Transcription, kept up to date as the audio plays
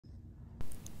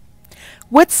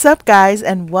What's up, guys,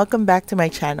 and welcome back to my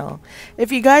channel.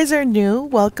 If you guys are new,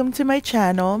 welcome to my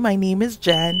channel. My name is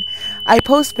Jen. I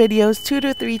post videos 2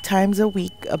 to 3 times a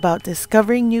week about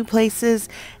discovering new places,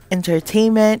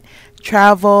 entertainment,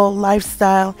 travel,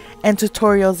 lifestyle, and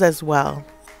tutorials as well.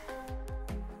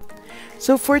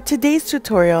 So for today's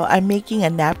tutorial, I'm making a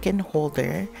napkin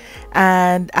holder,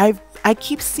 and I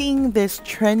keep seeing this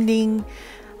trending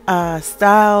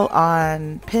style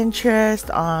on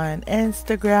Pinterest, on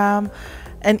Instagram,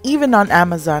 and even on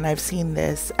Amazon. I've seen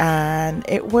this, and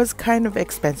it was kind of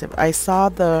expensive. I saw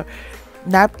the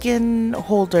napkin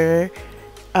holder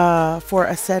for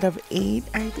a set of 8,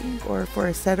 I think, or for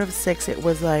a set of 6, it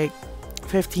was like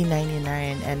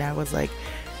 15.99, and I was like,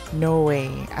 no way,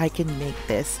 I can make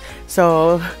this.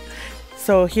 So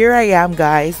here I am,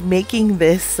 guys, making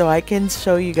this so I can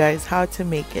show you guys how to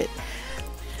make it.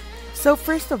 So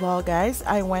first of all, guys,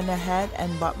 I went ahead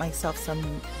and bought myself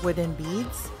some wooden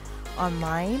beads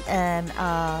online, and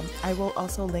I will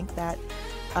also link that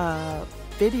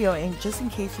video in just in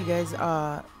case you guys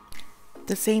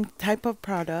the same type of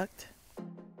product.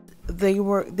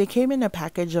 They came in a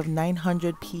package of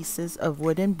 900 pieces of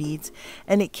wooden beads,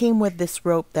 and it came with this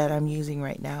rope that I'm using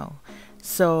right now.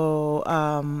 So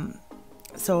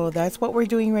that's what we're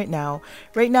doing right now.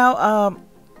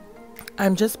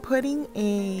 I'm just putting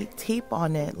a tape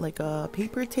on it, like a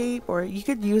paper tape, or you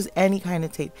could use any kind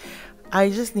of tape. I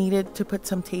just needed to put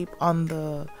some tape on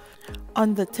the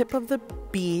tip of the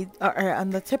bead, or on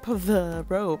the tip of the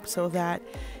rope, so that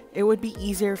it would be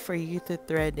easier for you to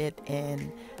thread it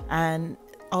in, and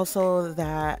also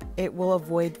that it will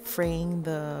avoid fraying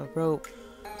the rope,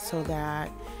 so that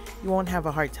you won't have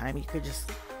a hard time. You could just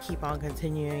keep on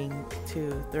continuing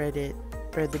to thread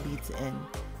the beads in.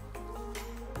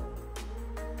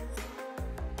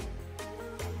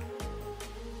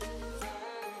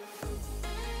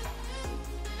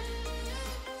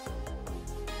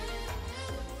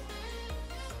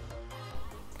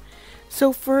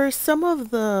 So for some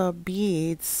of the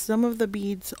beads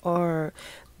are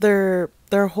their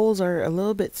holes are a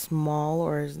little bit small,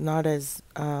 or is not as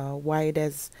wide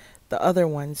as the other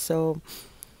ones. So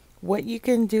what you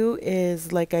can do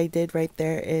is, like I did right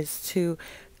there, is to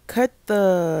cut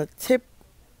the tip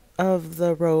of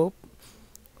the rope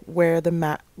where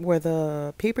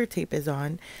the paper tape is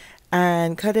on,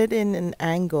 and cut it in an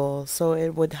angle so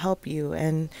it would help you.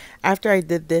 And after I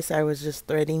did this, I was just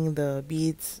threading the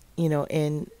beads,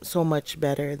 in so much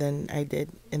better than I did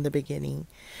in the beginning.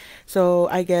 So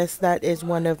I guess that is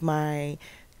one of my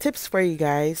tips for you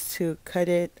guys, to cut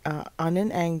it on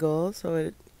an angle,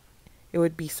 so it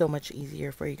would be so much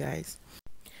easier for you guys.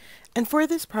 And for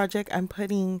this project, I'm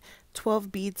putting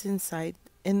 12 beads inside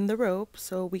in the rope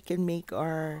so we can make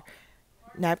our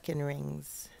napkin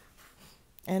rings.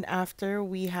 And after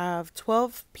we have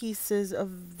 12 pieces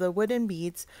of the wooden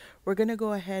beads, we're going to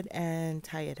go ahead and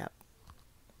tie it up.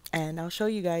 And I'll show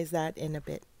you guys that in a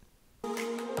bit.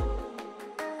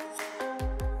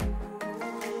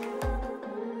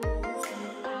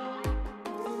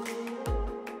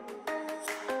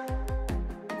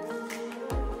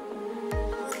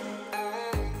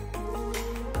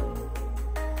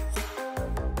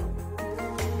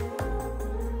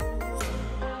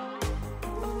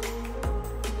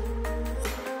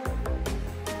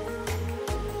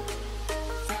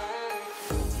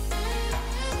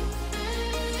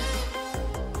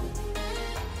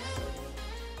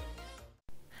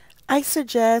 I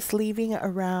suggest leaving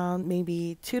around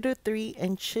maybe 2 to 3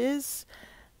 inches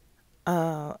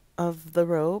of the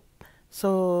rope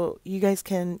so you guys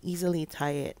can easily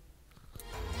tie it.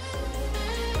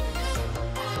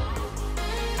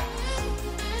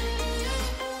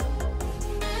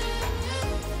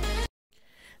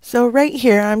 So right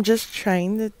here, I'm just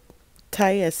trying to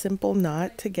tie a simple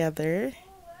knot together.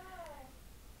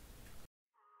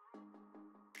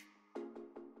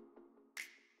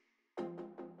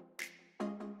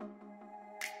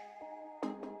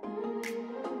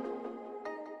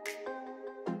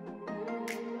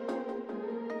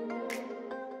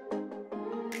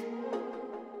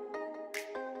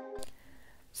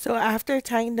 So after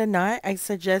tying the knot, I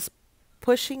suggest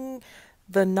pushing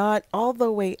the knot all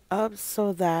the way up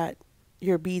so that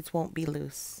your beads won't be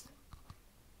loose.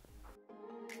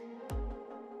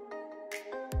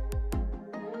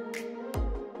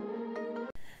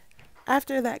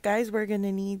 After that, guys, we're going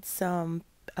to need some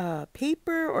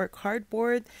paper or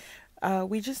cardboard.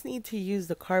 We just need to use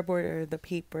the cardboard or the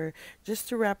paper just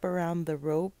to wrap around the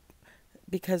rope,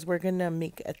 because we're going to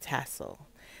make a tassel.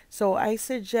 So I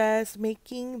suggest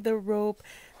making the rope.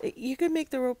 You can make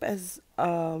the rope as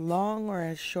long or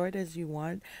as short as you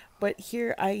want, but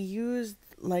here I used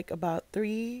like about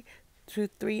 3 to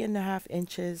 3.5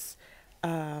 inches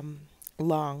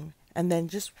long, and then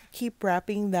just keep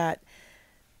wrapping that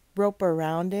rope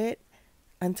around it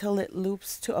until it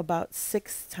loops to about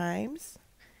 6 times,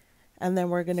 and then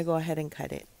we're going to go ahead and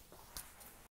cut it.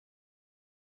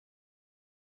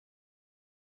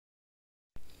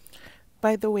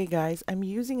 By the way, guys, I'm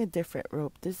using a different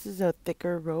rope. This is a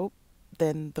thicker rope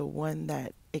than the one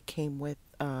that it came with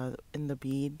in the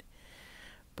bead.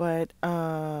 But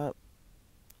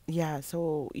yeah,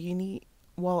 so you need,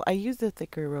 well, I use the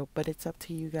thicker rope, but it's up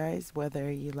to you guys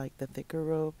whether you like the thicker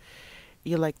rope,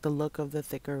 you like the look of the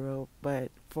thicker rope.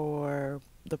 But for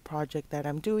the project that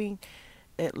I'm doing,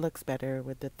 it looks better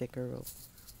with the thicker rope.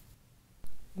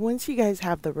 Once you guys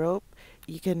have the rope,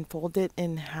 you can fold it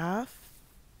in half.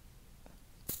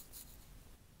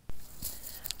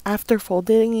 After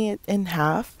folding it in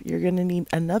half, you're going to need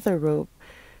another rope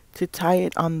to tie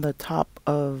it on the top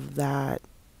of that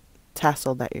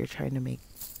tassel that you're trying to make.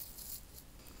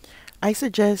 I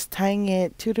suggest tying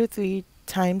it 2 to 3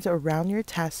 times around your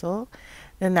tassel.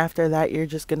 Then after that, you're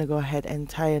just going to go ahead and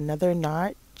tie another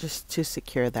knot just to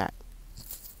secure that.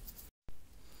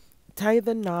 Tie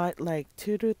the knot like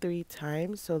 2 to 3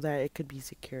 times so that it could be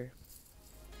secure.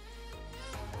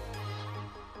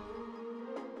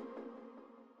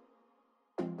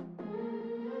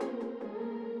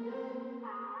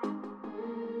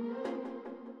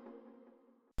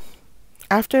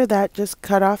 After that, just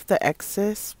cut off the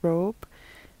excess rope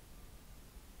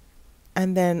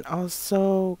and then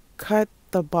also cut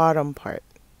the bottom part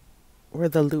where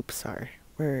the loops are,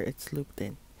 where it's looped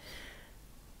in.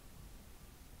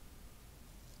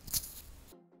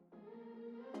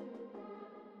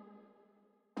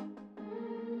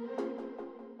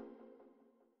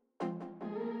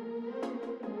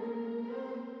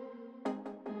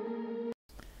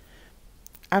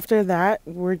 After that,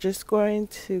 we're just going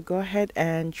to go ahead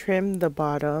and trim the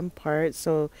bottom part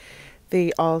so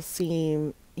they all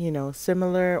seem, you know,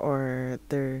 similar, or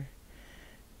they're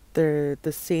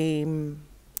the same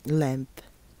length.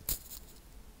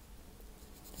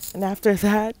 And after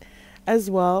that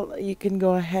as well, you can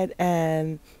go ahead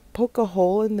and poke a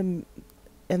hole in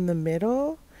the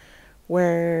middle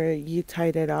where you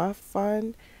tied it off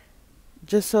on,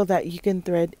 just so that you can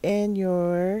thread in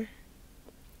your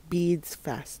beads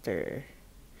faster.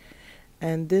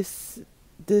 And this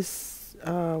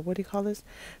what do you call this?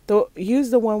 Use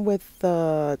the one with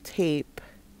the tape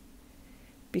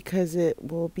because it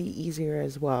will be easier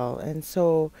as well. And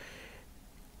so,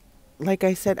 like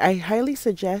I said, I highly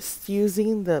suggest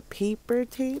using the paper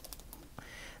tape.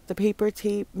 The paper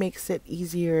tape makes it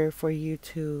easier for you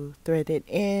to thread it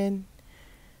in.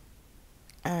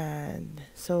 And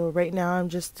so right now I'm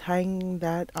just tying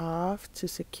that off to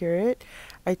secure it.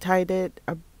 I tied it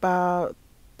about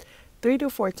 3 to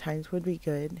 4 times would be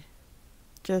good,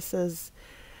 just as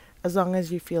long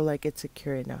as you feel like it's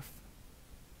secure enough.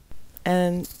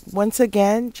 And once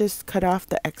again, just cut off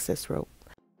the excess rope.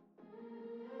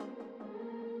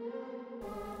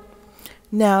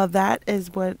 Now that is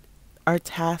what our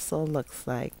tassel looks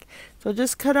like. So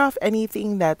just cut off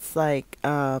anything that's like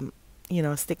you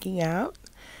know, sticking out.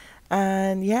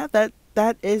 And yeah,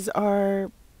 that is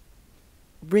our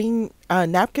ring,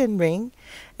 napkin ring.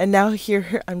 And now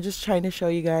here I'm just trying to show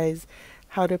you guys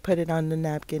how to put it on the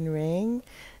napkin ring.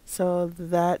 So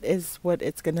that is what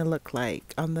it's gonna look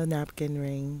like on the napkin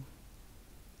ring.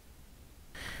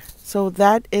 So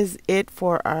that is it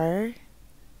for our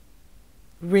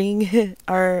ring,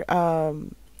 our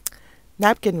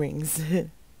napkin rings.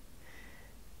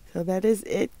 So that is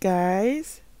it,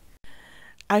 guys.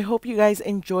 I hope you guys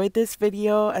enjoyed this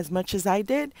video as much as I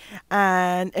did.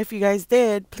 And if you guys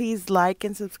did, please like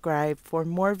and subscribe for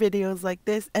more videos like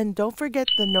this. And don't forget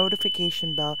the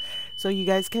notification bell so you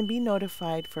guys can be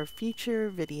notified for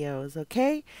future videos,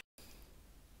 okay?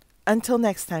 Until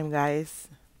next time, guys.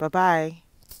 Bye-bye.